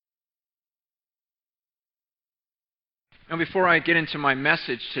Now, before I get into my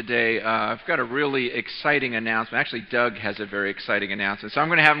message today, I've got a really exciting announcement. Actually, Doug has a very exciting announcement. So I'm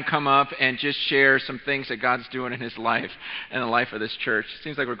going to have him come up and just share some things that God's doing in his life and the life of this church.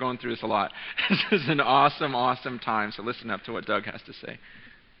 Seems like we're going through this a lot. This is an awesome, awesome time. So listen up to what Doug has to say.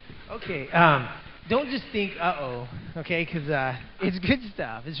 Okay, don't just think, okay, because it's good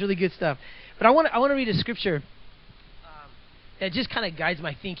stuff. It's really good stuff. But I want to read a scripture that just kind of guides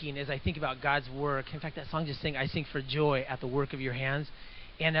my thinking as I think about God's work. In fact, that song just sang, I sing for joy at the work of your hands.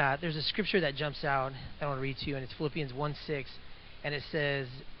 And there's a scripture that jumps out that I want to read to you, and it's Philippians 1:6, and it says,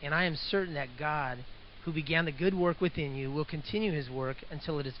 and I am certain that God, who began the good work within you, will continue his work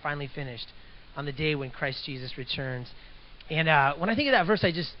until it is finally finished on the day when Christ Jesus returns. And when I think of that verse,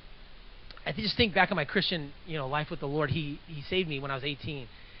 I just think back on my Christian life with the Lord. He saved me when I was 18.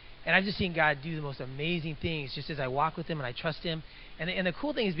 And I've just seen God do the most amazing things just as I walk with him and I trust him. And the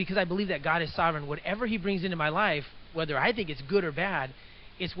cool thing is, because I believe that God is sovereign, whatever he brings into my life, whether I think it's good or bad,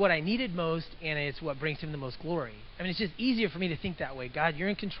 it's what I needed most, and it's what brings him the most glory. I mean, it's just easier for me to think that way. God, you're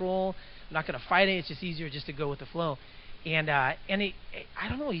in control. I'm not going to fight it. It's just easier just to go with the flow. And I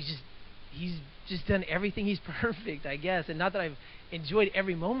don't know, he's just done everything. He's perfect, I guess. And not that I've enjoyed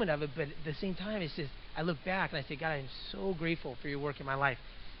every moment of it, but at the same time, it's just, I look back and I say, God, I'm so grateful for your work in my life.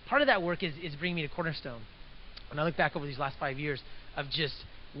 Part of that work is bringing me to Cornerstone. When I look back over these last 5 years of just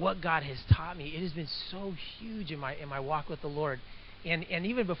what God has taught me, it has been so huge in my walk with the Lord. And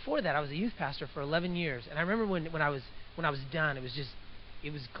even before that, I was a youth pastor for 11 years. And I remember when I was done, it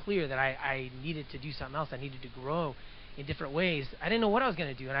was clear that I needed to do something else. I needed to grow in different ways. I didn't know what I was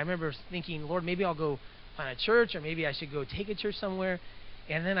going to do. And I remember thinking, Lord, maybe I'll go plant a church, or maybe I should go take a church somewhere.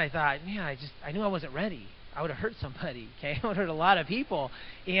 And then I thought, man, I knew I wasn't ready. I would have hurt somebody, okay? I would have hurt a lot of people.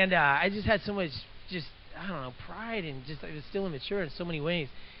 And I just had so much, pride, and just I was still immature in so many ways.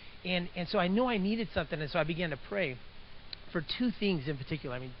 And so I knew I needed something, and so I began to pray for two things in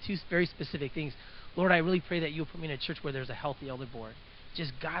particular. I mean, two very specific things. Lord, I really pray that you'll put me in a church where there's a healthy elder board,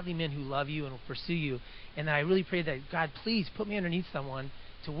 just godly men who love you and will pursue you. And then I really pray that, God, please put me underneath someone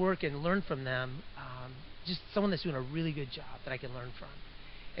to work and learn from them, just someone that's doing a really good job that I can learn from.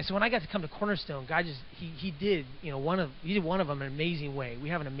 And so when I got to come to Cornerstone, God he did one of them in an amazing way. We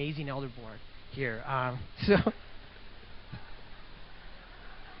have an amazing elder board here.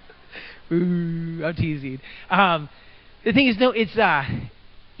 Ooh, I'm teasing. The thing is,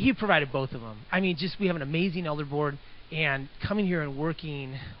 he provided both of them. I mean, we have an amazing elder board, and coming here and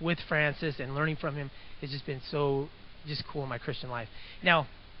working with Francis and learning from him has just been so just cool in my Christian life. Now,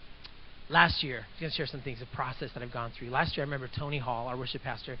 last year, I'm going to share some things, a process that I've gone through. Last year, I remember Tony Hall, our worship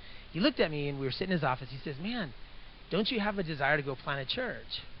pastor, he looked at me, and we were sitting in his office. He says, man, don't you have a desire to go plant a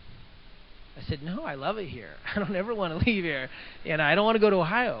church? I said, no, I love it here. I don't ever want to leave here, and I don't want to go to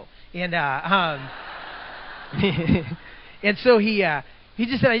Ohio. And and so he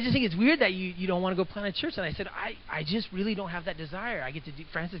just said, I just think it's weird that you don't want to go plant a church. And I said, I just really don't have that desire.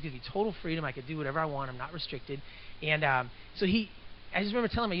 Francis gives me total freedom. I could do whatever I want. I'm not restricted. And so I just remember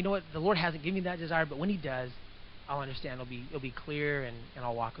telling him, you know what, the Lord hasn't given me that desire, but when he does, I'll understand. It'll be clear, and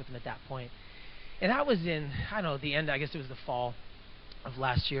I'll walk with him at that point. And that was in, the end, I guess it was the fall of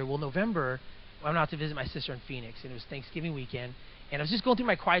last year. Well, November, I went out to visit my sister in Phoenix, and it was Thanksgiving weekend. And I was just going through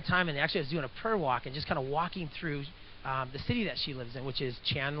my quiet time, and actually I was doing a prayer walk and just kind of walking through the city that she lives in, which is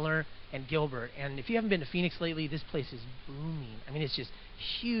Chandler and Gilbert. And if you haven't been to Phoenix lately, this place is booming. I mean, it's just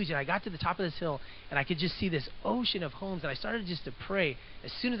huge. And I got to the top of this hill, and I could just see this ocean of homes. And I started just to pray.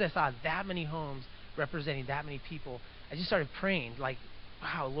 As soon as I saw that many homes representing that many people, I just started praying, like,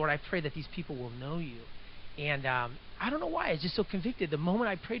 wow, Lord, I pray that these people will know you. And I don't know why. I was just so convicted. The moment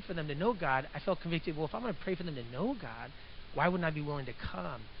I prayed for them to know God, I felt convicted. Well, if I'm going to pray for them to know God, why wouldn't I be willing to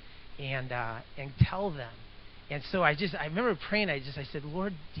come and tell them? And so I remember praying. I said,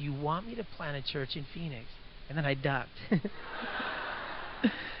 Lord, do you want me to plant a church in Phoenix? And then I ducked.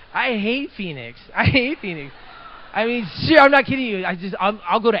 I hate Phoenix. I mean, sure, I'm not kidding you.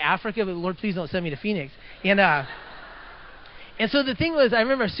 I'll go to Africa, but Lord, please don't send me to Phoenix. And so the thing was, I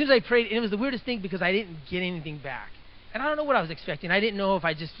remember as soon as I prayed, and it was the weirdest thing because I didn't get anything back. And I don't know what I was expecting. I didn't know if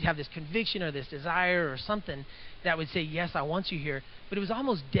I just have this conviction or this desire or something that would say, yes, I want you here. But it was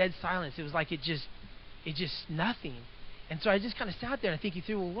almost dead silence. It was like it just nothing. And so I just kind of sat there and thinking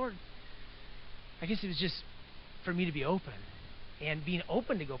through, well, Lord, I guess it was just for me to be open and being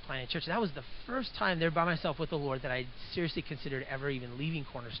open to go plant a church. And that was the first time there by myself with the Lord that I seriously considered ever even leaving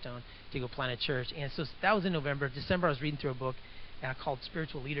Cornerstone to go plant a church. And so that was in November. December, I was reading through a book called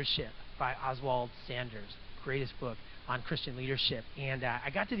Spiritual Leadership by Oswald Sanders, greatest book on Christian leadership. And I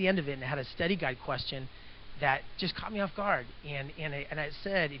got to the end of it, and it had a study guide question that just caught me off guard. And it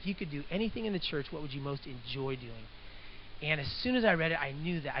said, if you could do anything in the church, what would you most enjoy doing? And as soon as I read it,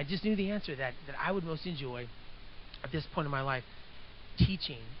 I just knew the answer that I would most enjoy at this point in my life,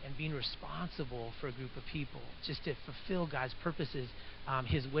 teaching and being responsible for a group of people, just to fulfill God's purposes,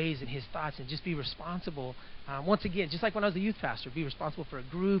 His ways and His thoughts, and just be responsible. Once again, just like when I was a youth pastor, be responsible for a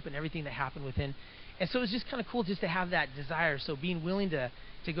group and everything that happened within. And so it was just kind of cool just to have that desire. So being willing to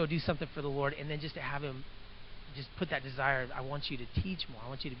go do something for the Lord, and then just to have Him just put that desire, I want you to teach more. I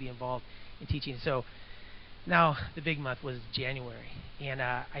want you to be involved in teaching. So now the big month was January, and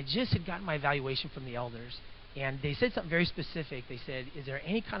I just had gotten my evaluation from the elders, and they said something very specific. They said, is there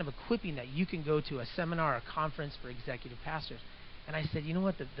any kind of equipping that you can go to, a seminar or a conference for executive pastors? And I said, you know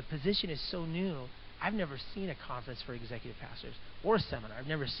what, the position is so new, I've never seen a conference for executive pastors or a seminar. I've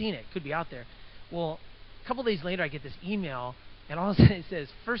never seen it. Could be out there. Well, a couple days later, I get this email, and all of a sudden it says,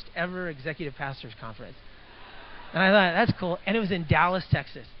 first ever executive pastors conference. And I thought, that's cool. And it was in Dallas,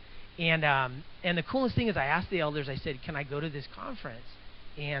 Texas. And the coolest thing is I asked the elders, I said, can I go to this conference?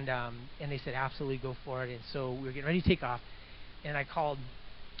 And they said, absolutely, go for it. And so we were getting ready to take off. And I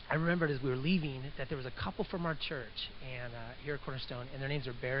remembered as we were leaving that there was a couple from our church and here at Cornerstone, and their names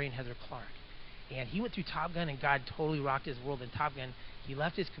are Barry and Heather Clark. And he went through Top Gun, and God totally rocked his world in Top Gun. He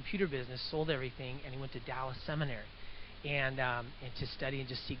left his computer business, sold everything, and he went to Dallas Seminary and to study and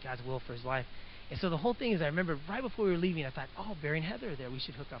just seek God's will for his life. And so the whole thing is, I remember right before we were leaving, I thought, oh, Barry and Heather are there. We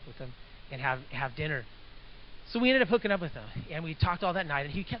should hook up with them and have dinner. So we ended up hooking up with them, and we talked all that night.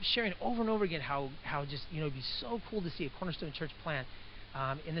 And he kept sharing over and over again how just, it'd be so cool to see a Cornerstone Church plant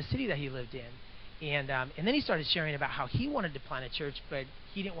in the city that he lived in. And then he started sharing about how he wanted to plant a church, but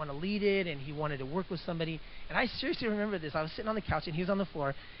he didn't want to lead it, and he wanted to work with somebody. And I seriously remember this. I was sitting on the couch, and he was on the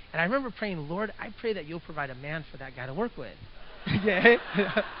floor. And I remember praying, Lord, I pray that you'll provide a man for that guy to work with. Okay?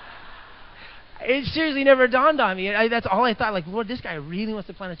 It seriously never dawned on me. That's all I thought. Like, Lord, this guy really wants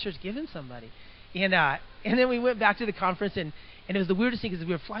to plant a church. Give him somebody. And then we went back to the conference, and it was the weirdest thing because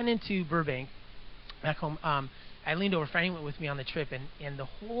we were flying into Burbank, back home. I leaned over. Franny went with me on the trip, and the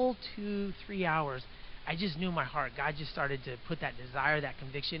whole 2-3 hours, I just knew in my heart, God just started to put that desire, that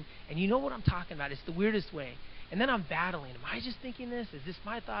conviction. And you know what I'm talking about. It's the weirdest way. And then I'm battling. Am I just thinking this? Is this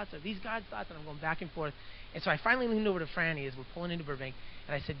my thoughts? Are these God's thoughts? And I'm going back and forth. And so I finally leaned over to Franny as we're pulling into Burbank,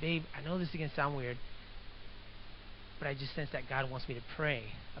 and I said, babe, I know this is going to sound weird, but I just sense that God wants me to pray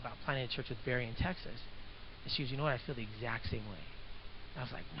about planting a church with Barry in Texas. And she goes, you know what? I feel the exact same way. And I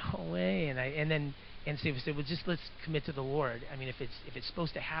was like, no way. And so we said, well, just let's commit to the Lord. I mean, if it's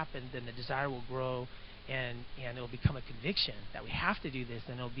supposed to happen, then the desire will grow, and it'll become a conviction that we have to do this,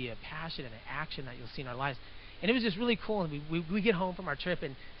 and it'll be a passion and an action that you'll see in our lives. And it was just really cool. And we get home from our trip,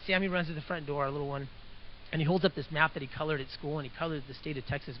 and Sammy runs to the front door, our little one, and he holds up this map that he colored at school, and he colored the state of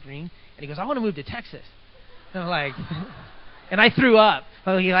Texas green. And he goes, I want to move to Texas. And I'm like, and I threw up.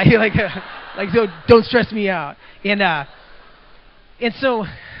 Like don't stress me out. And so,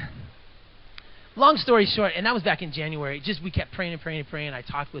 long story short, and that was back in January. Just we kept praying and praying and praying. I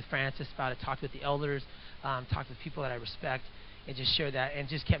talked with Francis about it, talked with the elders, talked with people that I respect, and just shared that, and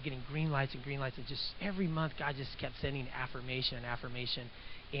just kept getting green lights. And just every month, God just kept sending affirmation and affirmation.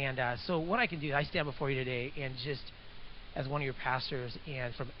 And so what I can do, I stand before you today, and just as one of your pastors,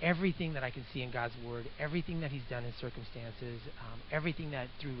 and from everything that I can see in God's Word, everything that He's done in circumstances, everything that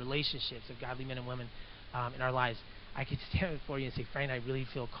through relationships of godly men and women in our lives, I could stand before you and say, Frank, I really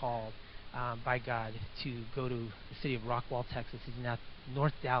feel called by God to go to the city of Rockwall, Texas, in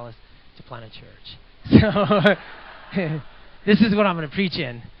North Dallas, to plant a church. So this is what I'm going to preach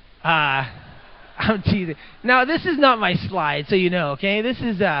in. I'm teasing. Now, this is not my slide, so you know, okay? This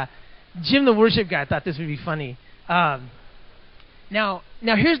is Jim, the worship guy, thought this would be funny. Now,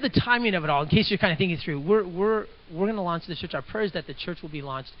 here's the timing of it all, in case you're kind of thinking through. We're going to launch the church. Our prayer is that the church will be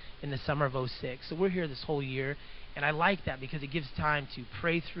launched in the summer of 2006. So we're here this whole year, and I like that because it gives time to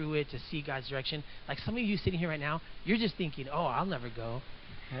pray through it, to see God's direction. Like some of you sitting here right now, you're just thinking, oh, I'll never go.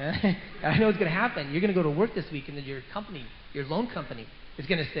 I know what's going to happen. You're going to go to work this week, and then your loan company, is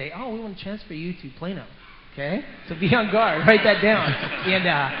going to say, oh, we want to transfer you to Plano. Okay? So be on guard. Write that down.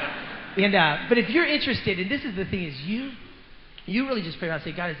 But if you're interested, and this is the thing, is you really just pray out and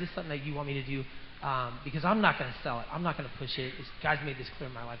say, God, is this something that you want me to do? Because I'm not going to sell it. I'm not going to push it. God's made this clear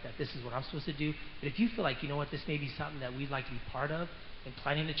in my life that this is what I'm supposed to do. But if you feel like, you know what, this may be something that we'd like to be part of in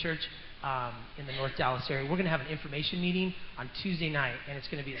planting a church in the North Dallas area, we're going to have an information meeting on Tuesday night, and it's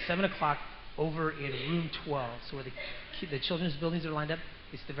going to be at 7 o'clock over in room 12. So where the children's buildings are lined up,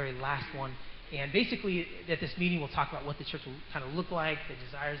 it's the very last one. And basically, at this meeting, we'll talk about what the church will kind of look like, the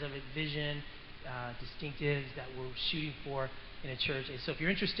desires of it, vision, distinctives that we're shooting for in a church. And so if you're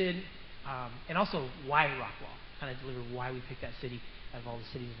interested, and also why Rockwall, kind of deliver why we picked that city out of all the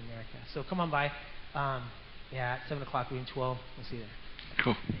cities of America. So come on by. Yeah, at 7 o'clock, room 12. We'll see you there.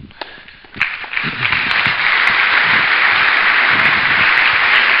 Cool.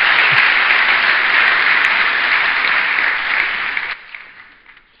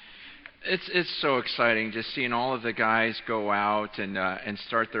 It's so exciting just seeing all of the guys go out and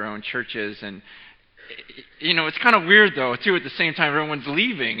start their own churches. And it's kind of weird though too. At the same time, everyone's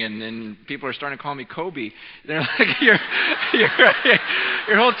leaving and people are starting to call me Kobe. They're like, your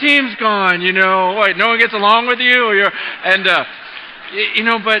whole team's gone. What? No one gets along with you.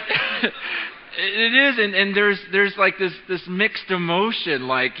 But it is, and there's like this mixed emotion,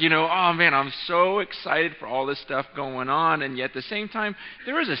 like, oh man, I'm so excited for all this stuff going on, and yet at the same time,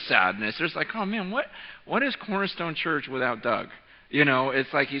 there is a sadness. There's like, oh man, what is Cornerstone Church without Doug?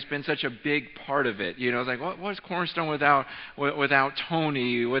 It's like he's been such a big part of it. It's like, what is Cornerstone without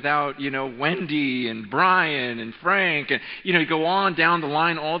Tony, without, Wendy and Brian and Frank, and, you go on down the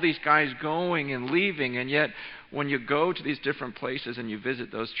line, all these guys going and leaving, and yet when you go to these different places and you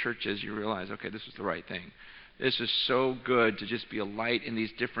visit those churches, you realize, okay, this was the right thing. This is so good to just be a light in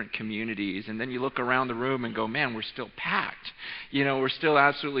these different communities. And then you look around the room and go, man, we're still packed. We're still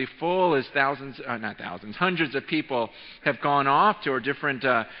absolutely full as hundreds of people have gone off to our different,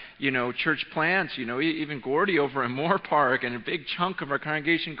 church plants. Even Gordy over in Moore Park, and a big chunk of our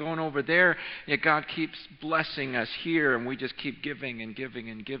congregation going over there. Yet God keeps blessing us here, and we just keep giving and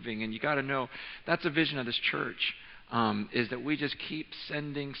giving and giving. And you got to know, that's a vision of this church. Is that we just keep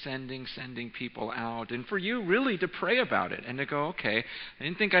sending people out. And for you, really, to pray about it and to go, okay, I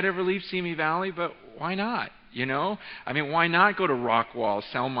didn't think I'd ever leave Simi Valley, but why not? Why not go to Rockwall,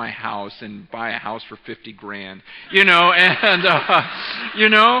 sell my house, and buy a house for $50,000?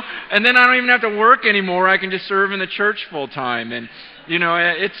 And then I don't even have to work anymore. I can just serve in the church full time. And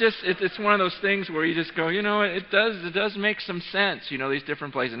it's one of those things where you just go, it does make some sense, these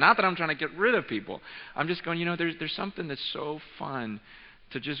different places. Not that I'm trying to get rid of people. I'm just going, there's something that's so fun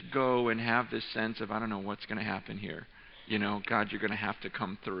to just go and have this sense of, I don't know what's going to happen here. God, you're going to have to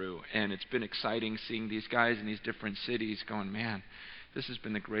come through. And it's been exciting seeing these guys in these different cities going, man, this has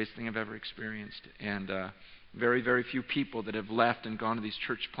been the greatest thing I've ever experienced. And very, very few people that have left and gone to these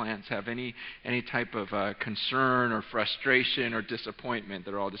church plants have any type of concern or frustration or disappointment.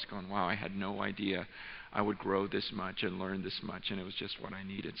 They're all just going, wow, I had no idea I would grow this much and learn this much, and it was just what I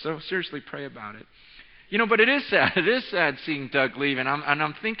needed. So seriously, pray about it. But it is sad. It is sad seeing Doug leave, and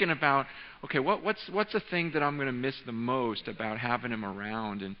I'm thinking about, okay, what's the thing that I'm going to miss the most about having him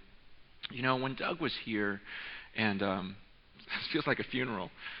around? And when Doug was here, and it feels like a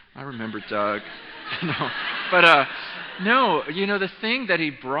funeral. I remember Doug. The thing that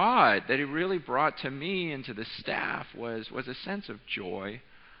he really brought to me and to the staff was a sense of joy.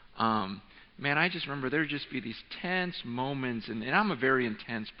 Man, I just remember there'd just be these tense moments, and I'm a very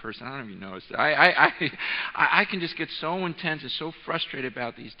intense person. I don't know if you noticed that. I can just get so intense and so frustrated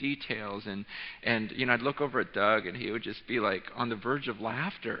about these details, and I'd look over at Doug, and he would just be like on the verge of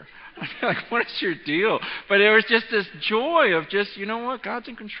laughter. I'd be like, what is your deal? But there was just this joy of just, God's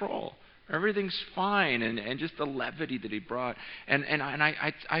in control. Everything's fine, and just the levity that he brought. And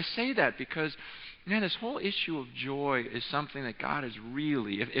I say that because, man, this whole issue of joy is something that God has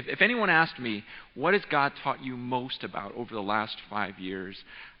really, if anyone asked me, what has God taught you most about over the last 5 years,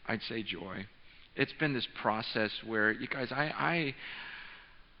 I'd say joy. It's been this process where, you guys, I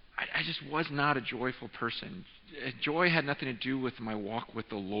just was not a joyful person. Joy had nothing to do with my walk with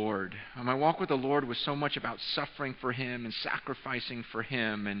the Lord. My walk with the Lord was so much about suffering for Him and sacrificing for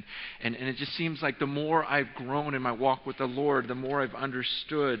Him. And it just seems like the more I've grown in my walk with the Lord, the more I've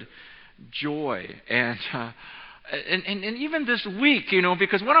understood joy. And even this week,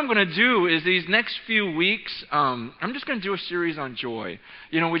 because what I'm going to do is these next few weeks, I'm just going to do a series on joy.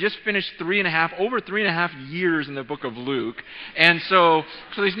 We just finished over 3.5 years in the book of Luke. And so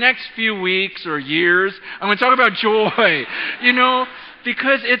these next few weeks or years, I'm going to talk about joy,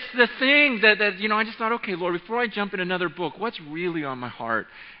 because it's the thing that I just thought, okay, Lord, before I jump in another book, what's really on my heart?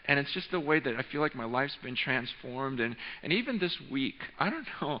 And it's just the way that I feel like my life's been transformed. And even this week, I don't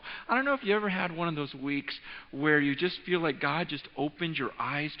know if you ever had one of those weeks where you just feel like God just opened your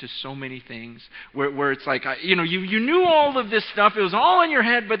eyes to so many things, where it's like, you knew all of this stuff, it was all in your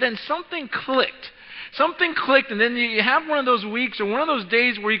head, but then something clicked. Something clicked, and then you have one of those weeks or one of those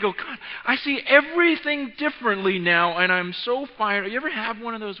days where you go, God, I see everything differently now, and I'm so fired. You ever have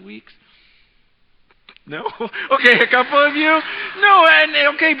one of those weeks? No? Okay, a couple of you? No, and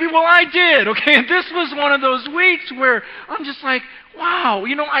okay, well, I did. Okay, and this was one of those weeks where I'm just like, wow,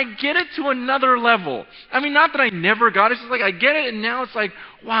 I get it to another level. I mean, not that I never got it. It's just like I get it, and now it's like,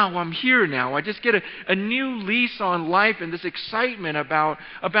 wow, I'm here now. I just get a new lease on life and this excitement about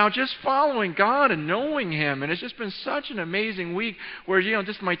just following God and knowing Him. And it's just been such an amazing week where,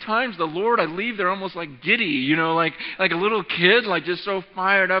 just my times, the Lord, I leave there almost like giddy, like a little kid, like just so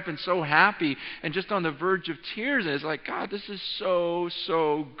fired up and so happy and just on the verge of tears. And it's like, God, this is so,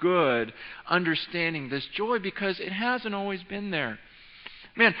 so good understanding this joy because it hasn't always been there.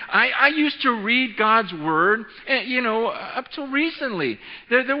 Man, I used to read God's Word, up till recently.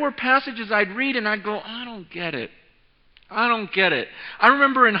 There were passages I'd read and I'd go, I don't get it. I don't get it. I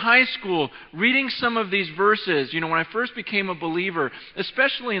remember in high school reading some of these verses, when I first became a believer,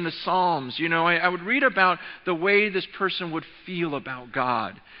 especially in the Psalms, I would read about the way this person would feel about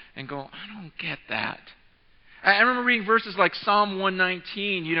God and go, I don't get that. I remember reading verses like Psalm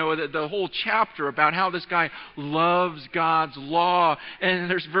 119, the whole chapter about how this guy loves God's law. And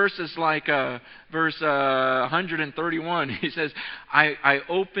there's verses like verse 131. He says, I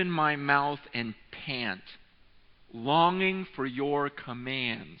open my mouth and pant, longing for your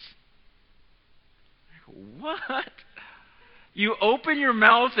commands. What? You open your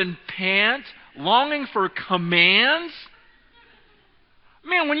mouth and pant, longing for commands?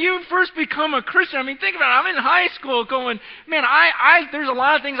 Man, when you first become a Christian, think about it. I'm in high school going, man, there's a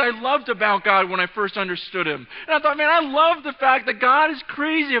lot of things I loved about God when I first understood Him. And I thought, man, I love the fact that God is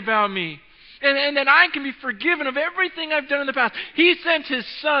crazy about me. And that I can be forgiven of everything I've done in the past. He sent His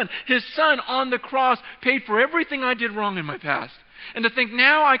Son on the cross, paid for everything I did wrong in my past. And to think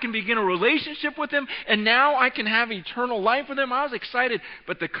now I can begin a relationship with Him, and now I can have eternal life with Him, I was excited.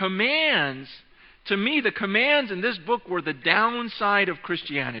 But the commands... To me, the commands in this book were the downside of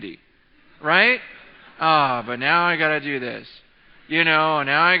Christianity, right? But now I got to do this, now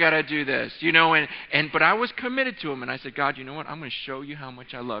I got to do this, but I was committed to Him, and I said, God, you know what? I'm going to show you how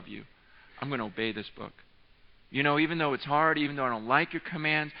much I love you. I'm going to obey this book. Even though it's hard, even though I don't like your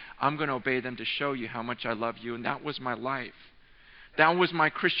commands, I'm going to obey them to show you how much I love you, and that was my life. That was my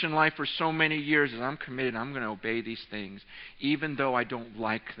Christian life for so many years, and I'm committed. I'm going to obey these things, even though I don't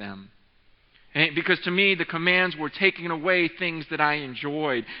like them. Because to me, the commands were taking away things that I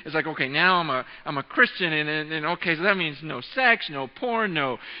enjoyed. It's like, okay, now I'm a Christian, and okay, so that means no sex, no porn,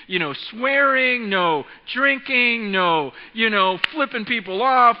 no, swearing, no drinking, no, flipping people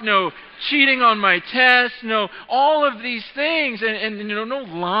off, no cheating on my tests, no, all of these things, and no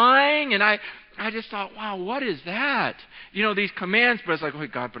lying. And I just thought, wow, what is that? These commands, but it's like, okay,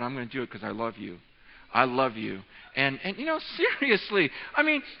 God, but I'm going to do it because I love you. I love you. And seriously,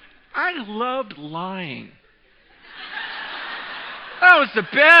 I loved lying. That was the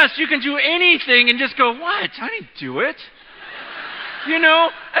best. You can do anything and just go, what? I didn't do it.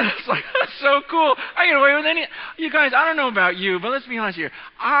 And it's like, that's so cool. I get away with any... You guys, I don't know about you, but let's be honest here.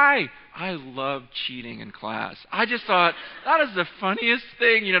 I loved cheating in class. I just thought, that is the funniest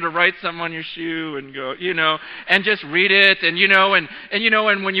thing, to write something on your shoe and go, and just read it. And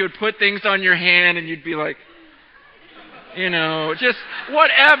when you would put things on your hand and you'd be like... just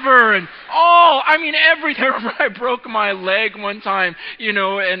whatever, and everything. I broke my leg one time,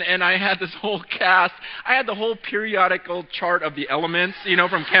 and I had this whole cast. I had the whole periodical chart of the elements,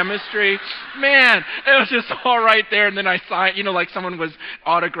 from chemistry. Man, it was just all right there, and then I signed, like someone was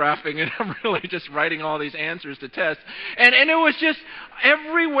autographing, and I'm really just writing all these answers to tests. And it was just,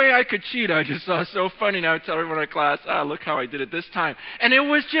 every way I could cheat, I just saw so funny. And I would tell everyone in class, look how I did it this time. And it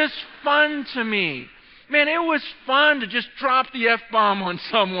was just fun to me. Man, it was fun to just drop the F-bomb on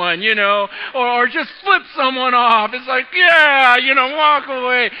someone, or just flip someone off. It's like, yeah, walk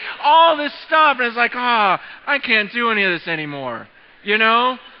away. All this stuff. And it's like, I can't do any of this anymore.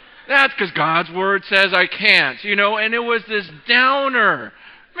 That's because God's Word says I can't, and it was this downer.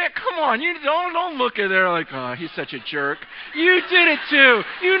 Man, come on, you don't look at there like, he's such a jerk. You did it too.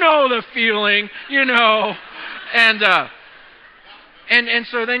 You know the feeling, And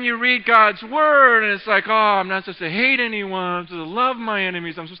so then you read God's Word, and it's like, I'm not supposed to hate anyone. I'm supposed to love my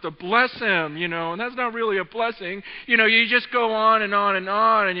enemies. I'm supposed to bless them, and that's not really a blessing. You just go on and on and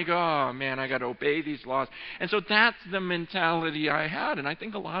on, and you go, oh, man, I got to obey these laws. And so that's the mentality I had, and I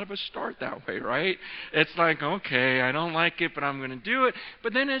think a lot of us start that way, right? It's like, okay, I don't like it, but I'm going to do it.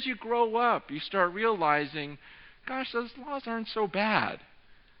 But then as you grow up, you start realizing, gosh, those laws aren't so bad,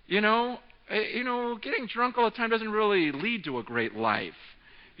 getting drunk all the time doesn't really lead to a great life.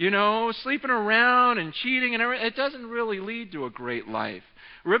 Sleeping around and cheating and everything, it doesn't really lead to a great life.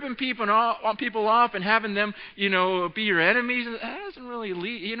 Ripping people off and having them, be your enemies, that doesn't really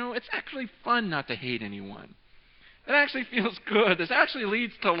lead. It's actually fun not to hate anyone. It actually feels good. This actually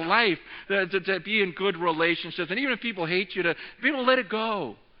leads to life, to be in good relationships. And even if people hate you, to be able to let it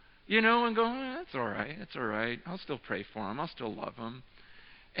go, and go, that's all right. It's all right. I'll still pray for them. I'll still love them.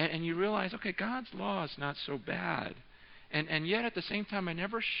 And you realize, okay, God's law is not so bad. And yet at the same time, I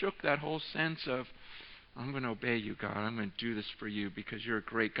never shook that whole sense of, I'm going to obey you, God. I'm going to do this for you because you're a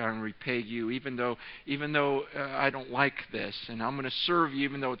great God. I'm going to repay you even though I don't like this. And I'm going to serve you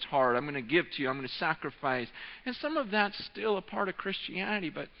even though it's hard. I'm going to give to you. I'm going to sacrifice. And some of that's still a part of Christianity.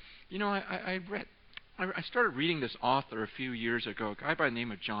 But, I started reading this author a few years ago, a guy by the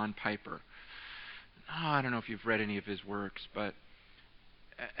name of John Piper. I don't know if you've read any of his works, but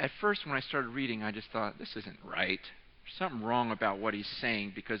at first when I started reading, I just thought, this isn't right. There's something wrong about what he's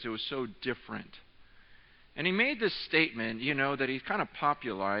saying because it was so different. And he made this statement, that he's kind of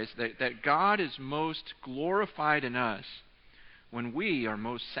popularized, that God is most glorified in us when we are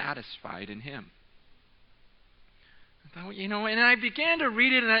most satisfied in Him. I thought, and I began to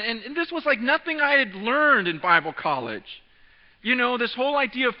read it, and this was like nothing I had learned in Bible college. This whole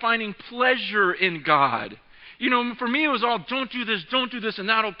idea of finding pleasure in God. For me it was all, don't do this, and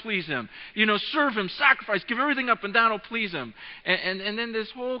that'll please Him. Serve Him, sacrifice, give everything up, and that'll please Him. And then this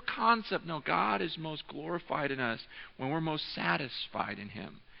whole concept, no, God is most glorified in us when we're most satisfied in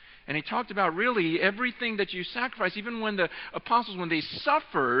Him. And he talked about really everything that you sacrifice, even when the apostles, when they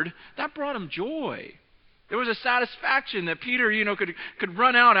suffered, that brought them joy. There was a satisfaction that Peter, could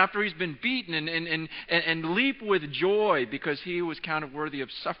run out after he's been beaten and leap with joy because he was counted worthy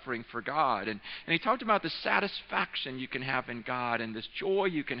of suffering for God. And he talked about the satisfaction you can have in God and this joy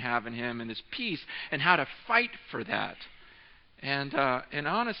you can have in Him and this peace and how to fight for that. And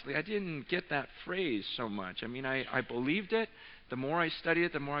honestly, I didn't get that phrase so much. I believed it. The more I study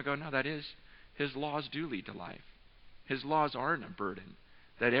it, the more I go, no, that is, His laws do lead to life. His laws aren't a burden.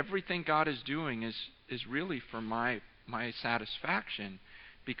 That everything God is doing is really for my satisfaction,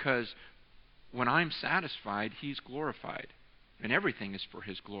 because when I'm satisfied, He's glorified. And everything is for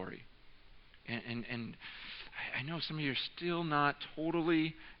His glory. And I know some of you are still not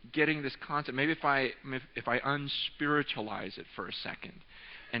totally getting this concept. Maybe if I unspiritualize it for a second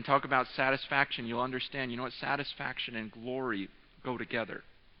and talk about satisfaction, you'll understand, what satisfaction and glory go together.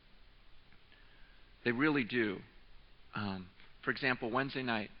 They really do. For example, Wednesday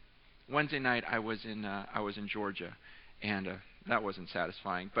night I was in Georgia, and that wasn't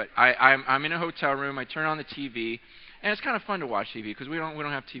satisfying. But I'm in a hotel room. I turn on the TV, and it's kind of fun to watch TV because we don't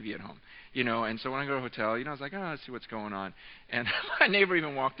have TV at home, And so when I go to a hotel, I was like, let's see what's going on. And my neighbor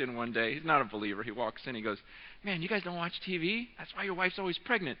even walked in one day. He's not a believer. He walks in. He goes, "Man, you guys don't watch TV? That's why your wife's always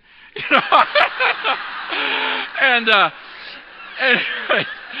pregnant." And anyway,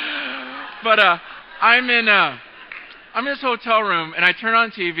 but I'm in this hotel room, and I turn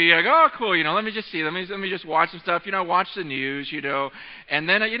on TV. I go, oh, cool, let me just see. Let me just watch some stuff. Watch the news, And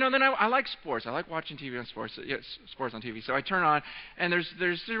then, I like sports. I like watching TV on sports. Sports on TV. So I turn on, and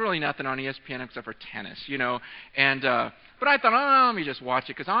there's really nothing on ESPN except for tennis, And but I thought, let me just watch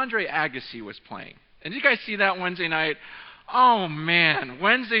it because Andre Agassi was playing. And did you guys see that Wednesday night? Oh, man,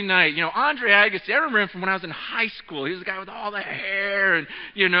 Wednesday night, Andre Agassi, I remember him from when I was in high school. He was the guy with all the hair, and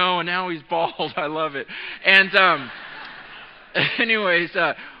now he's bald. I love it. And anyways,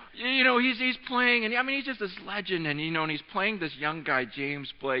 he's playing, and he's just this legend, and and he's playing this young guy,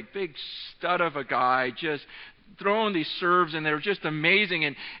 James Blake, big stud of a guy, just throwing these serves, and they were just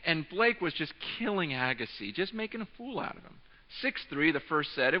amazing, and Blake was just killing Agassi, just making a fool out of him. 6-3 the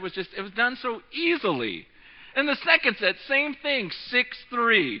first set. It was done so easily. And the second set, same thing,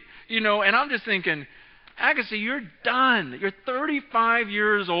 6-3. And I'm just thinking, Agassi, you're done. You're 35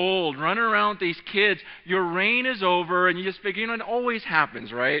 years old, running around with these kids. Your reign is over, and you just figure, it always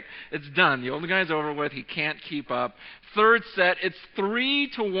happens, right? It's done. The old guy's over with. He can't keep up. Third set, it's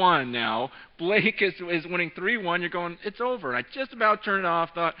 3-1 now. Blake is winning 3-1. You're going, it's over. And I just about turned it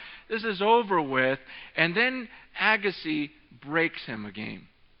off, thought, this is over with. And then Agassi breaks him a game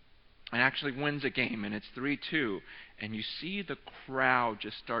and actually wins a game, and it's 3-2. And you see the crowd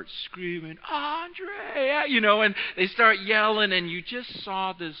just start screaming, Andre, and they start yelling, and you just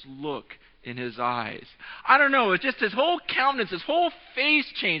saw this look in his eyes. I don't know, it's just his whole countenance, his whole face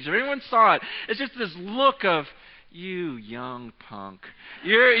changed. If anyone saw it, it's just this look of, you young punk,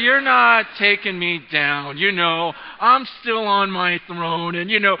 you're not taking me down, I'm still on my throne, and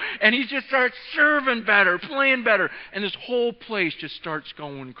he just starts serving better, playing better, and this whole place just starts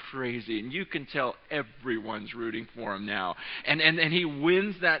going crazy, and you can tell everyone's rooting for him now, and he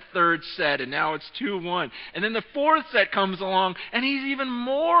wins that third set, and now it's 2-1, and then the fourth set comes along, and he's even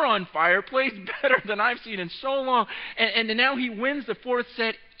more on fire, plays better than I've seen in so long, and now he wins the fourth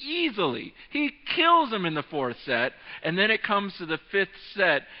set easily. He kills him in the fourth set, and then it comes to the fifth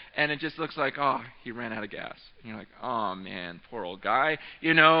set, and it just looks like, oh, he ran out of gas. And you're like, oh, man, poor old guy.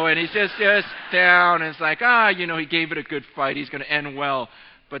 And he's just down, and it's like, he gave it a good fight. He's going to end well.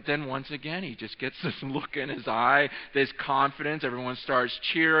 But then once again, he just gets this look in his eye, this confidence. Everyone starts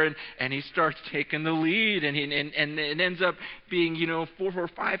cheering, and he starts taking the lead. And it ends up being, 4-4,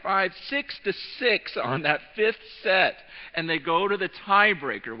 5-5, 6-6 on that fifth set. And they go to the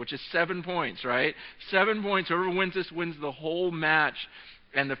tiebreaker, which is 7 points, right? 7 points. Whoever wins this wins the whole match.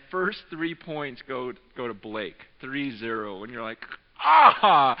 And the first 3 points go to Blake, 3-0. And you're like,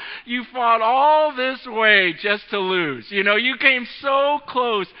 you fought all this way just to lose. You came so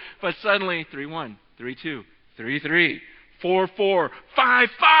close, but suddenly 3-1, 3-2, 3-3, 4-4, 5-5,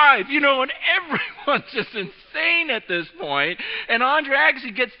 and everyone's just insane at this point. And Andre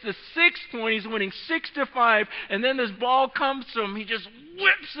Agassi gets the 6th point. He's winning 6-5, and then this ball comes to him. He just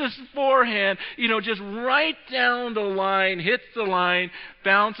whips this forehand, just right down the line, hits the line,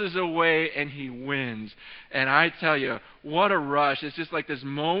 bounces away, and he wins. And I tell you, what a rush. It's just like this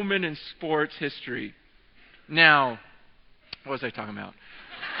moment in sports history. Now, what was I talking about?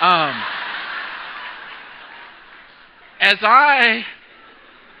 As I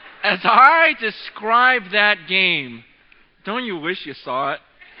describe that game, don't you wish you saw it?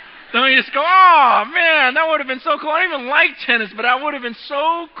 Don't you just go, oh, man, that would have been so cool. I don't even like tennis, but that would have been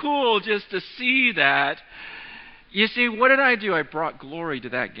so cool just to see that. You see, what did I do? I brought glory to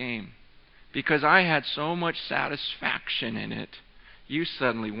that game because I had so much satisfaction in it. You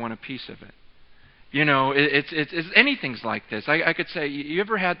suddenly want a piece of it. It's anything's like this. I could say, you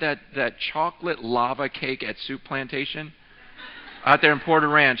ever had that chocolate lava cake at Soup Plantation? Out there in Porter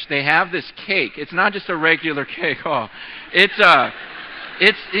Ranch, they have this cake. It's not just a regular cake. It's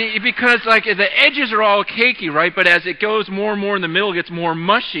because like the edges are all cakey, right? But as it goes more and more in the middle, it gets more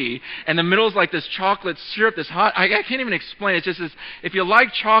mushy, and the middle's like this chocolate syrup, this hot. I can't even explain it. It's just this. If you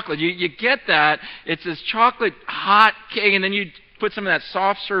like chocolate, you get that. It's this chocolate hot cake, and then you put some of that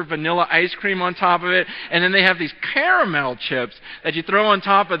soft serve vanilla ice cream on top of it, and then they have these caramel chips that you throw on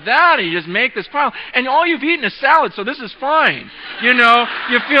top of that, and you just make this pile. And all you've eaten is salad, so this is fine. You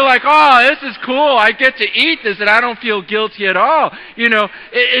feel like, oh, this is cool. I get to eat this, and I don't feel guilty at all.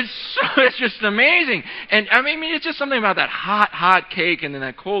 It's just amazing. And I mean, it's just something about that hot cake, and then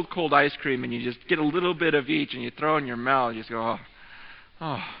that cold ice cream, and you just get a little bit of each, and you throw it in your mouth, and you just go,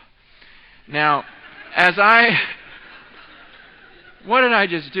 oh. Now, what did I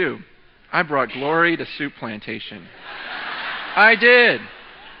just do? I brought glory to Soup Plantation. I did.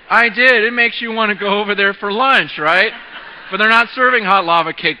 It makes you want to go over there for lunch, right? But they're not serving hot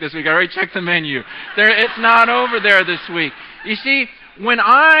lava cake this week. I already checked the menu. It's not over there this week. You see, when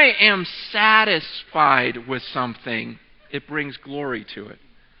I am satisfied with something, it brings glory to it,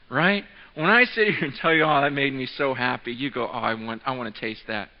 right? When I sit here and tell you, oh, that made me so happy, you go, oh, I want to taste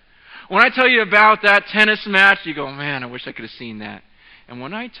that. When I tell you about that tennis match, you go, man, I wish I could have seen that. And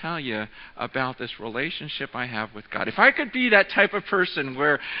when I tell you about this relationship I have with God, if I could be that type of person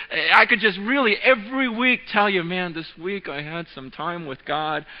where I could just really every week tell you, man, this week I had some time with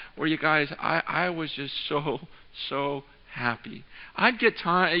God where you guys, I was just so happy. I'd get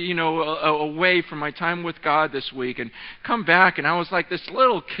time, away from my time with God this week and come back, and I was like this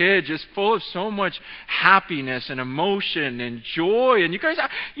little kid just full of so much happiness and emotion and joy. And you guys,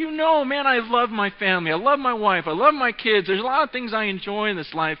 man, I love my family. I love my wife. I love my kids. There's a lot of things I enjoy in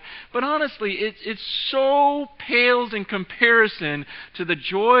this life. But honestly, it so pales in comparison to the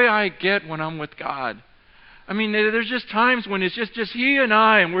joy I get when I'm with God. I mean, there's just times when it's just He and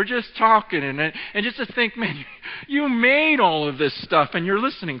I, and we're just talking, and just to think, man, you made all of this stuff, and you're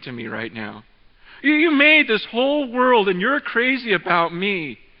listening to me right now. You made this whole world, and you're crazy about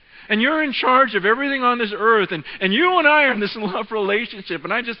me. And you're in charge of everything on this earth, and you and I are in this love relationship,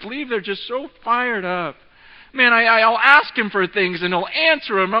 and I just leave there just so fired up. Man, I'll ask Him for things, and He'll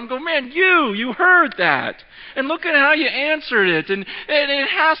answer them. I'm going, man, you heard that. And look at how you answered it. And it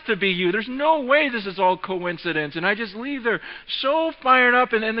has to be you. There's no way this is all coincidence. And I just leave there so fired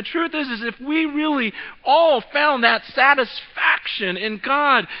up. And the truth is if we really all found that satisfaction in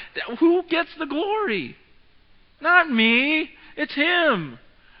God, who gets the glory? Not me. It's Him.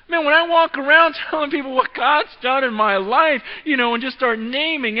 Man, when I walk around telling people what God's done in my life, and just start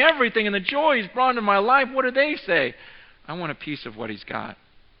naming everything and the joy He's brought into my life, what do they say? I want a piece of what He's got.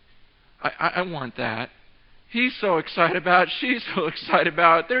 I want that. He's so excited about it. She's so excited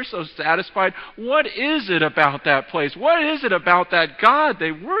about it. They're so satisfied. What is it about that place? What is it about that God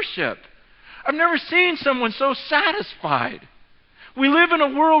they worship? I've never seen someone so satisfied. We live in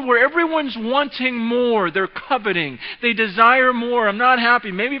a world where everyone's wanting more. They're coveting. They desire more. I'm not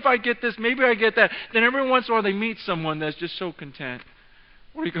happy. Maybe if I get this, maybe I get that. Then every once in a while they meet someone that's just so content.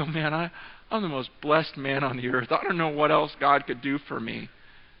 Where you go, man, I'm the most blessed man on the earth. I don't know what else God could do for me.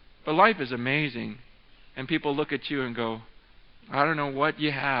 But life is amazing. And people look at you and go, I don't know what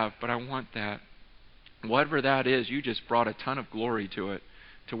you have, but I want that. Whatever that is, you just brought a ton of glory to it,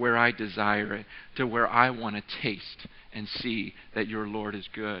 to where I desire it, to where I want to taste and see that your Lord is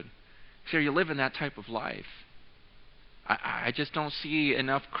good. So you live in that type of life. I just don't see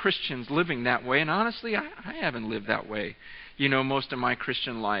enough Christians living that way, and honestly, I haven't lived that way. Most of my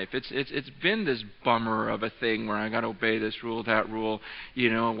Christian life, it's been this bummer of a thing where I got to obey this rule, that rule,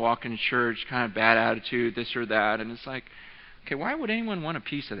 walk in church, kind of bad attitude, this or that, and it's like, okay, why would anyone want a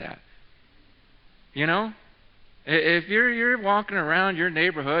piece of that? If you're walking around your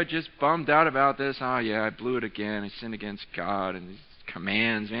neighborhood just bummed out about this, oh yeah, I blew it again, I sinned against God and these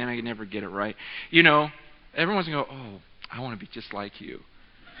commands, man, I can never get it right. Everyone's going to go, oh, I want to be just like you.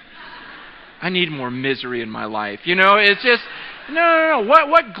 I need more misery in my life. It's just, no.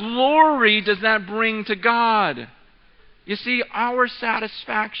 What glory does that bring to God? You see, our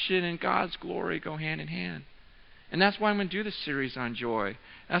satisfaction and God's glory go hand in hand. And that's why I'm going to do this series on joy.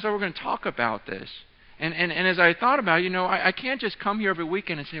 That's why we're going to talk about this. And as I thought about it, I can't just come here every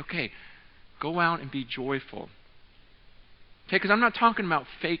weekend and say, okay, go out and be joyful. Okay, because I'm not talking about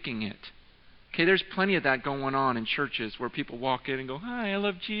faking it. Okay, there's plenty of that going on in churches where people walk in and go, hi, I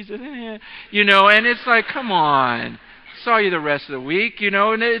love Jesus. And it's like, come on. Saw you the rest of the week,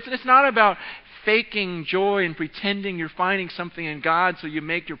 and it's not about faking joy and pretending you're finding something in God so you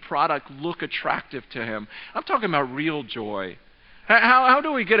make your product look attractive to Him. I'm talking about real joy. How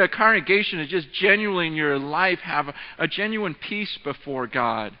do we get a congregation to just genuinely in your life have a genuine peace before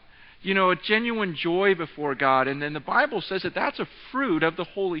God? A genuine joy before God. And then the Bible says that that's a fruit of the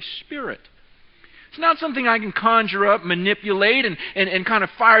Holy Spirit. It's not something I can conjure up, manipulate, and kind of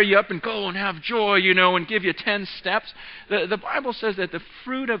fire you up and go and have joy, and give you 10 steps. The Bible says that the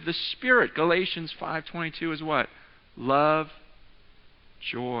fruit of the Spirit, Galatians 5:22, is what? Love,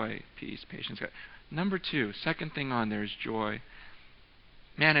 joy, peace, patience. Number 2, second thing on there is joy.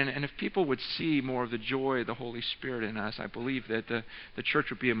 Man, and if people would see more of the joy of the Holy Spirit in us, I believe that the church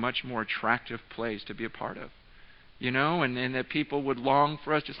would be a much more attractive place to be a part of. And that people would long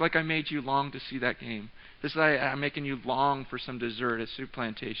for us, just like I made you long to see that game. Just like I'm making you long for some dessert at Soup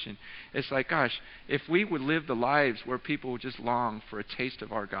Plantation. It's like, gosh, if we would live the lives where people would just long for a taste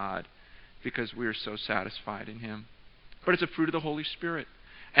of our God because we are so satisfied in Him. But it's a fruit of the Holy Spirit.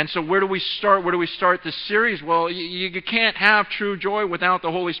 And so where do we start? Where do we start this series? Well, you can't have true joy without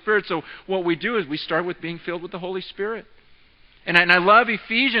the Holy Spirit. So what we do is we start with being filled with the Holy Spirit. And I love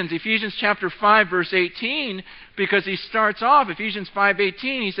Ephesians chapter 5, verse 18, because he starts off, Ephesians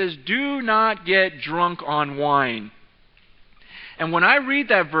 5:18, he says, do not get drunk on wine. And when I read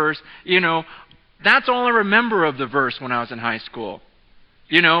that verse, that's all I remember of the verse when I was in high school.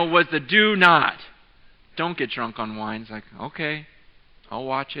 Was the do not. Don't get drunk on wine. It's like, okay, I'll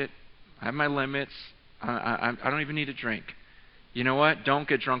watch it. I have my limits. I don't even need a drink. You know what? Don't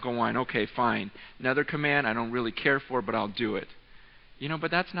get drunk on wine. Okay, fine. Another command I don't really care for, but I'll do it. But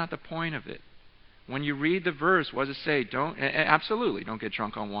that's not the point of it. When you read the verse, what does it say? Absolutely, don't get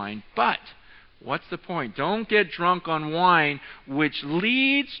drunk on wine. But what's the point? Don't get drunk on wine, which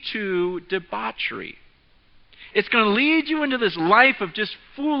leads to debauchery. It's going to lead you into this life of just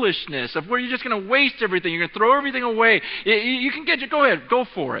foolishness, of where you're just going to waste everything. You're going to throw everything away. You can go ahead, go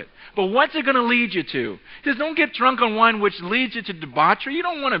for it. But what's it going to lead you to? It says, don't get drunk on wine, which leads you to debauchery. You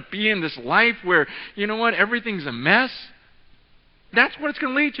don't want to be in this life where, everything's a mess. That's what it's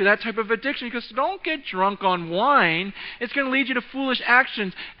going to lead to, that type of addiction. Because don't get drunk on wine. It's going to lead you to foolish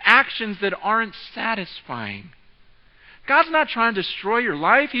actions that aren't satisfying. God's not trying to destroy your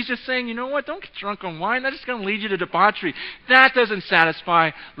life. He's just saying, don't get drunk on wine. That's just going to lead you to debauchery. That doesn't satisfy.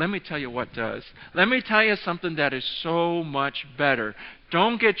 Let me tell you what does. Let me tell you something that is so much better.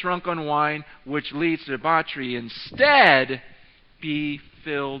 Don't get drunk on wine, which leads to debauchery. Instead, be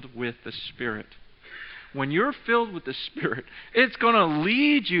filled with the Spirit. When you're filled with the Spirit, it's going to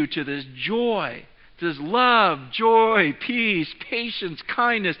lead you to this joy. This love, joy, peace, patience,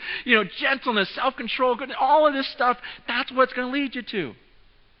 kindness, gentleness, self-control, goodness, all of this stuff, that's what it's going to lead you to.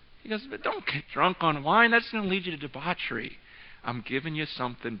 He goes, but don't get drunk on wine. That's going to lead you to debauchery. I'm giving you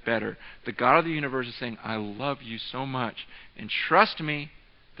something better. The God of the universe is saying, I love you so much. And trust me,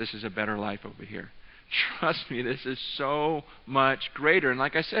 this is a better life over here. Trust me, this is so much greater. And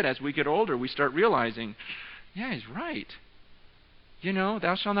like I said, as we get older, we start realizing, yeah, he's right.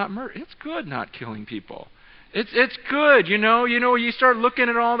 Thou shalt not murder. It's good not killing people. It's good, you start looking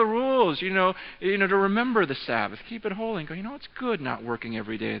at all the rules, to remember the Sabbath, keep it holy, and go, it's good not working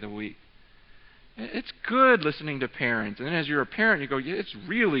every day of the week. It's good listening to parents. And then as you're a parent, you go, yeah, it's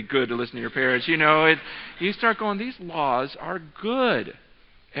really good to listen to your parents. You start going, these laws are good.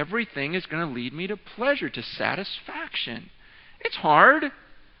 Everything is going to lead me to pleasure, to satisfaction. It's hard.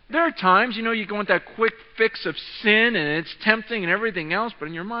 There are times, you go into that quick fix of sin and it's tempting and everything else, but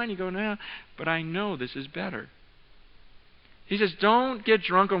in your mind you go, nah, but I know this is better. He says, don't get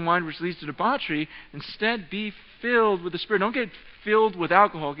drunk on wine which leads to debauchery. Instead, be filled with the Spirit. Don't get filled with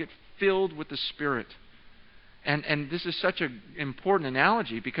alcohol. Get filled with the Spirit. And this is such an important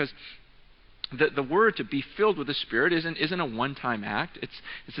analogy because the word to be filled with the Spirit isn't a one-time act. It's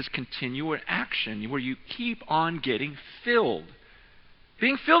this continual action where you keep on getting filled.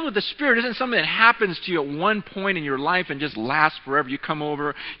 Being filled with the Spirit isn't something that happens to you at one point in your life and just lasts forever. You come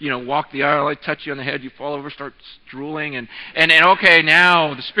over, walk the aisle, I touch you on the head, you fall over, start drooling, and okay,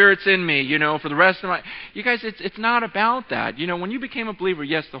 now the Spirit's in me, for the rest of my... You guys, it's not about that. When you became a believer,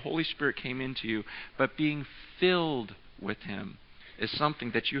 yes, the Holy Spirit came into you, but being filled with Him is something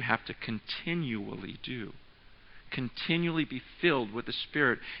that you have to continually do. Continually be filled with the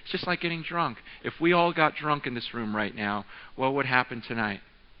Spirit. It's just like getting drunk. If we all got drunk in this room right now, what would happen tonight?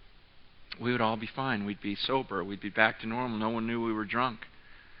 We would all be fine. We'd be sober. We'd be back to normal. No one knew we were drunk.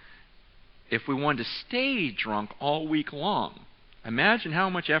 If we wanted to stay drunk all week long, imagine how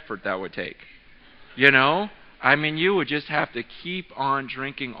much effort that would take. You would just have to keep on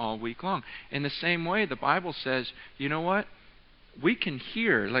drinking all week long. In the same way, the Bible says, you know what? We can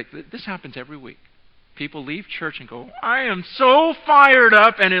hear, this happens every week. People leave church and go, I am so fired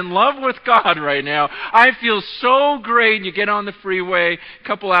up and in love with God right now. I feel so great. And you get on the freeway, a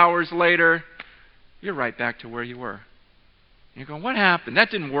couple hours later, you're right back to where you were. And you go, what happened? That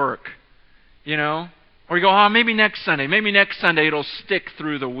didn't work. Or you go, maybe next Sunday. Maybe next Sunday it'll stick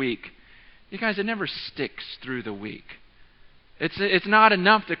through the week. You guys, it never sticks through the week. It's not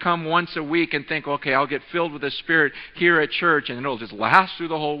enough to come once a week and think, okay, I'll get filled with the Spirit here at church and it'll just last through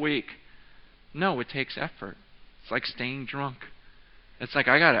the whole week. No, it takes effort. It's like staying drunk. It's like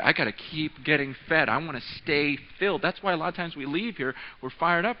I gotta keep getting fed. I want to stay filled. That's why a lot of times we leave here, we're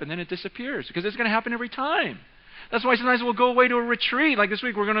fired up, and then it disappears because it's going to happen every time. That's why sometimes we'll go away to a retreat. Like this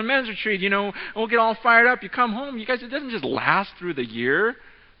week, we're going to a men's retreat. And we'll get all fired up. You come home, you guys. It doesn't just last through the year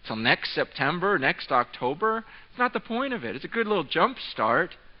till next September, next October. It's not the point of it. It's a good little jump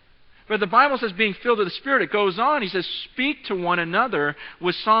start. But the Bible says being filled with the Spirit, it goes on. He says, speak to one another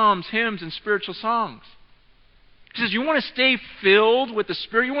with psalms, hymns, and spiritual songs. He says, you want to stay filled with the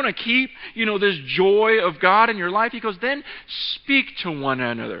Spirit? You want to keep, this joy of God in your life? He goes, then speak to one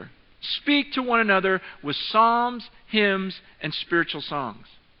another. Speak to one another with psalms, hymns, and spiritual songs.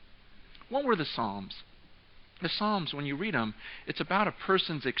 What were the psalms? The psalms, when you read them, it's about a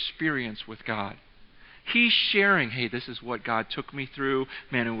person's experience with God. He's sharing, hey, this is what God took me through.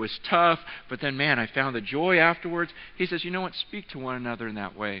 Man, it was tough, but then, man, I found the joy afterwards. He says, you know what? Speak to one another in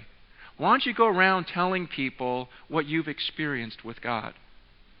that way. Why don't you go around telling people what you've experienced with God?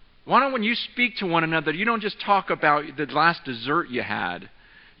 Why don't, when you speak to one another, you don't just talk about the last dessert you had,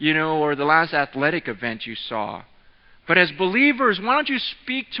 or the last athletic event you saw. But as believers, why don't you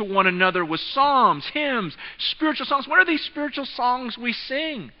speak to one another with psalms, hymns, spiritual songs? What are these spiritual songs we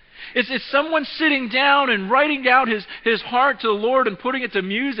sing? It's someone sitting down and writing out his heart to the Lord and putting it to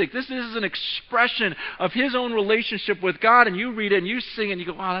music. This is an expression of his own relationship with God, and you read it and you sing it and you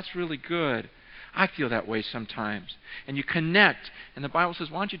go, wow, that's really good. I feel that way sometimes. And you connect, and the Bible says,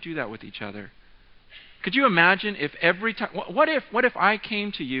 why don't you do that with each other? Could you imagine if every time, what if I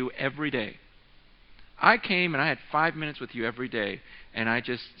came to you every day? I came and I had 5 minutes with you every day, and I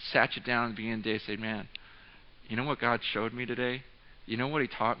just sat you down at the beginning of the day and said, man, you know what God showed me today? You know what He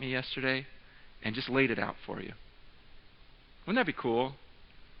taught me yesterday? And just laid it out for you. Wouldn't that be cool?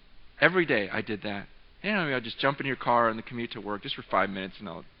 Every day I did that. I'll just jump in your car on the commute to work just for 5 minutes, and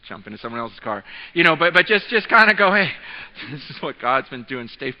I'll jump into someone else's car. But just kind of go, hey, this is what God's been doing.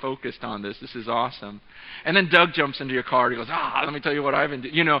 Stay focused on this. This is awesome. And then Doug jumps into your car and he goes, let me tell you what I've been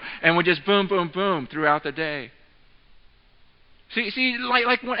doing. And we just boom, boom, boom throughout the day. See,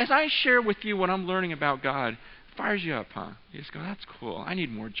 as I share with you what I'm learning about God, it fires you up, huh? You just go, that's cool. I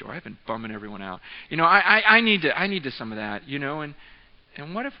need more joy. I've been bumming everyone out. I need some of that.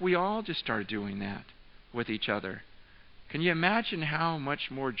 And what if we all just started doing that with each other? Can you imagine how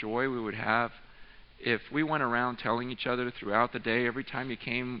much more joy we would have if we went around telling each other throughout the day, every time you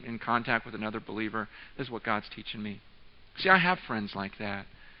came in contact with another believer, this is what God's teaching me. See, I have friends like that.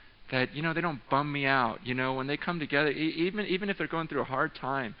 that, they don't bum me out. When they come together, even if they're going through a hard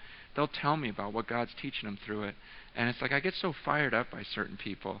time, they'll tell me about what God's teaching them through it. And it's like I get so fired up by certain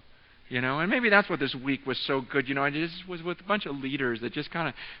people. And maybe that's what this week was so good. I just was with a bunch of leaders that just kind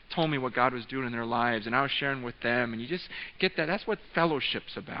of told me what God was doing in their lives, and I was sharing with them, and you just get that. That's what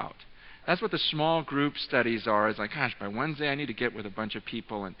fellowship's about. That's what the small group studies are. It's like, gosh, by Wednesday I need to get with a bunch of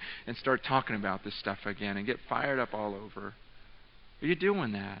people and start talking about this stuff again and get fired up all over. Are you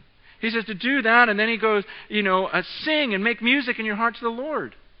doing that? He says to do that, and then he goes, sing and make music in your heart to the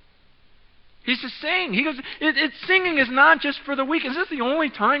Lord. He says sing. He goes, singing is not just for the weak. Is this the only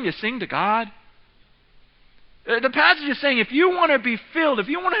time you sing to God? The passage is saying if you want to be filled, if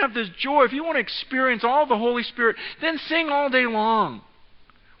you want to have this joy, if you want to experience all the Holy Spirit, then sing all day long.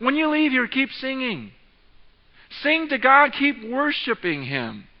 When you leave here, keep singing. Sing to God, keep worshiping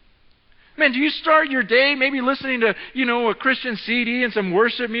Him. Man, do you start your day maybe listening to, a Christian CD and some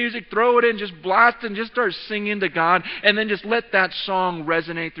worship music, throw it in, just blast it and just start singing to God, and then just let that song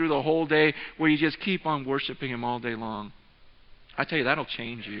resonate through the whole day where you just keep on worshiping Him all day long? I tell you, that'll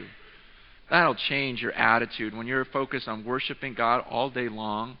change you. That'll change your attitude when you're focused on worshiping God all day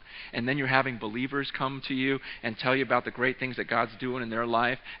long, and then you're having believers come to you and tell you about the great things that God's doing in their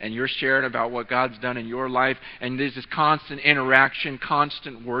life, and you're sharing about what God's done in your life, and there's this constant interaction,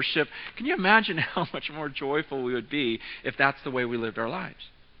 constant worship. Can you imagine how much more joyful we would be if that's the way we lived our lives?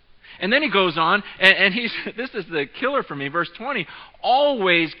 And then he goes on, and this is the killer for me, verse 20,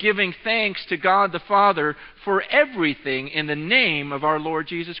 always giving thanks to God the Father for everything in the name of our Lord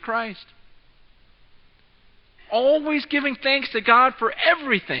Jesus Christ. Always giving thanks to God for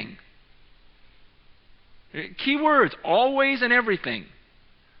everything. Key words, always and everything.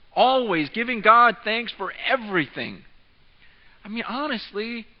 Always giving God thanks for everything. I mean,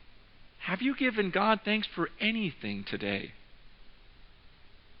 honestly, have you given God thanks for anything today?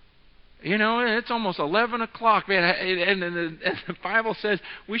 It's almost 11 o'clock, man, and the Bible says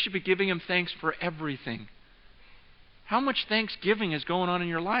we should be giving Him thanks for everything. How much thanksgiving is going on in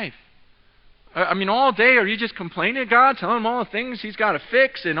your life? All day, are you just complaining to God, telling Him all the things He's got to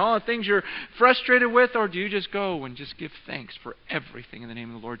fix and all the things you're frustrated with? Or do you just go and just give thanks for everything in the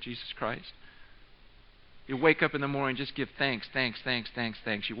name of the Lord Jesus Christ? You wake up in the morning, just give thanks, thanks, thanks, thanks,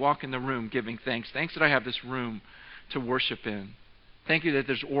 thanks. You walk in the room giving thanks. Thanks that I have this room to worship in. Thank you that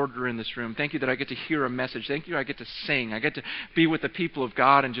there's order in this room. Thank you that I get to hear a message. Thank you I get to sing. I get to be with the people of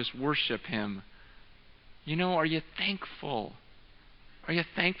God and just worship Him. Are you thankful? Are you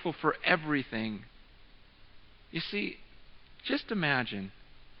thankful for everything? You see, just imagine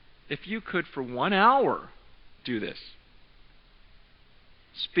if you could for 1 hour do this.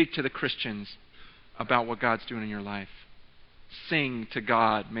 Speak to the Christians about what God's doing in your life. Sing to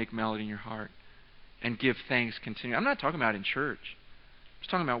God, make melody in your heart, and give thanks continually. I'm not talking about in church. I'm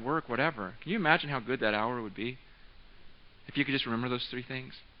just talking about work, whatever. Can you imagine how good that hour would be if you could just remember those three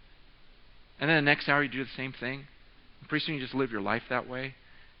things? And then the next hour you do the same thing. And pretty soon you just live your life that way,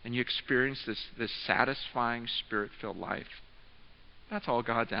 and you experience this satisfying, Spirit-filled life. That's all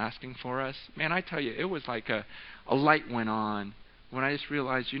God's asking for us. Man, I tell you, it was like a light went on when I just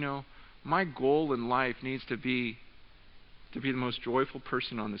realized, my goal in life needs to be the most joyful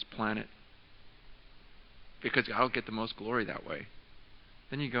person on this planet, because I'll get the most glory that way.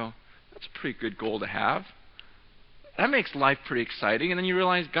 Then you go, that's a pretty good goal to have. That makes life pretty exciting. And then you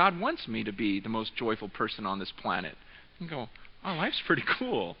realize God wants me to be the most joyful person on this planet. You go, oh, life's pretty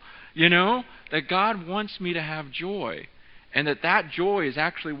cool. That God wants me to have joy. And that joy is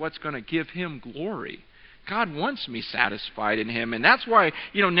actually what's going to give Him glory. God wants me satisfied in Him. And that's why,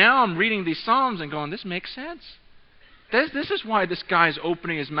 now I'm reading these Psalms and going, this makes sense. This is why this guy's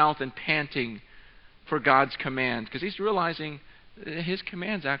opening his mouth and panting for God's commands. Because he's realizing His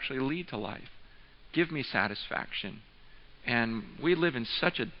commands actually lead to life. Give me satisfaction. And we live in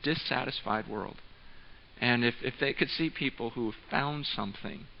such a dissatisfied world. And if they could see people who have found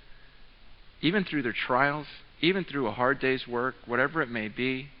something, even through their trials, even through a hard day's work, whatever it may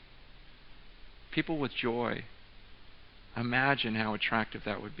be, people with joy, imagine how attractive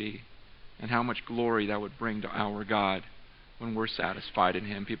that would be and how much glory that would bring to our God when we're satisfied in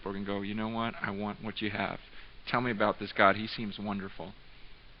Him. People can go, you know what? I want what you have. Tell me about this God. He seems wonderful.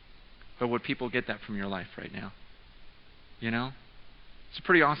 But would people get that from your life right now? It's a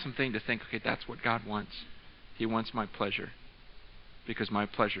pretty awesome thing to think, okay, that's what God wants. He wants my pleasure, because my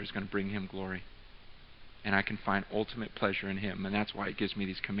pleasure is going to bring Him glory. And I can find ultimate pleasure in Him. And that's why He gives me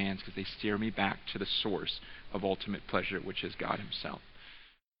these commands, because they steer me back to the source of ultimate pleasure, which is God Himself.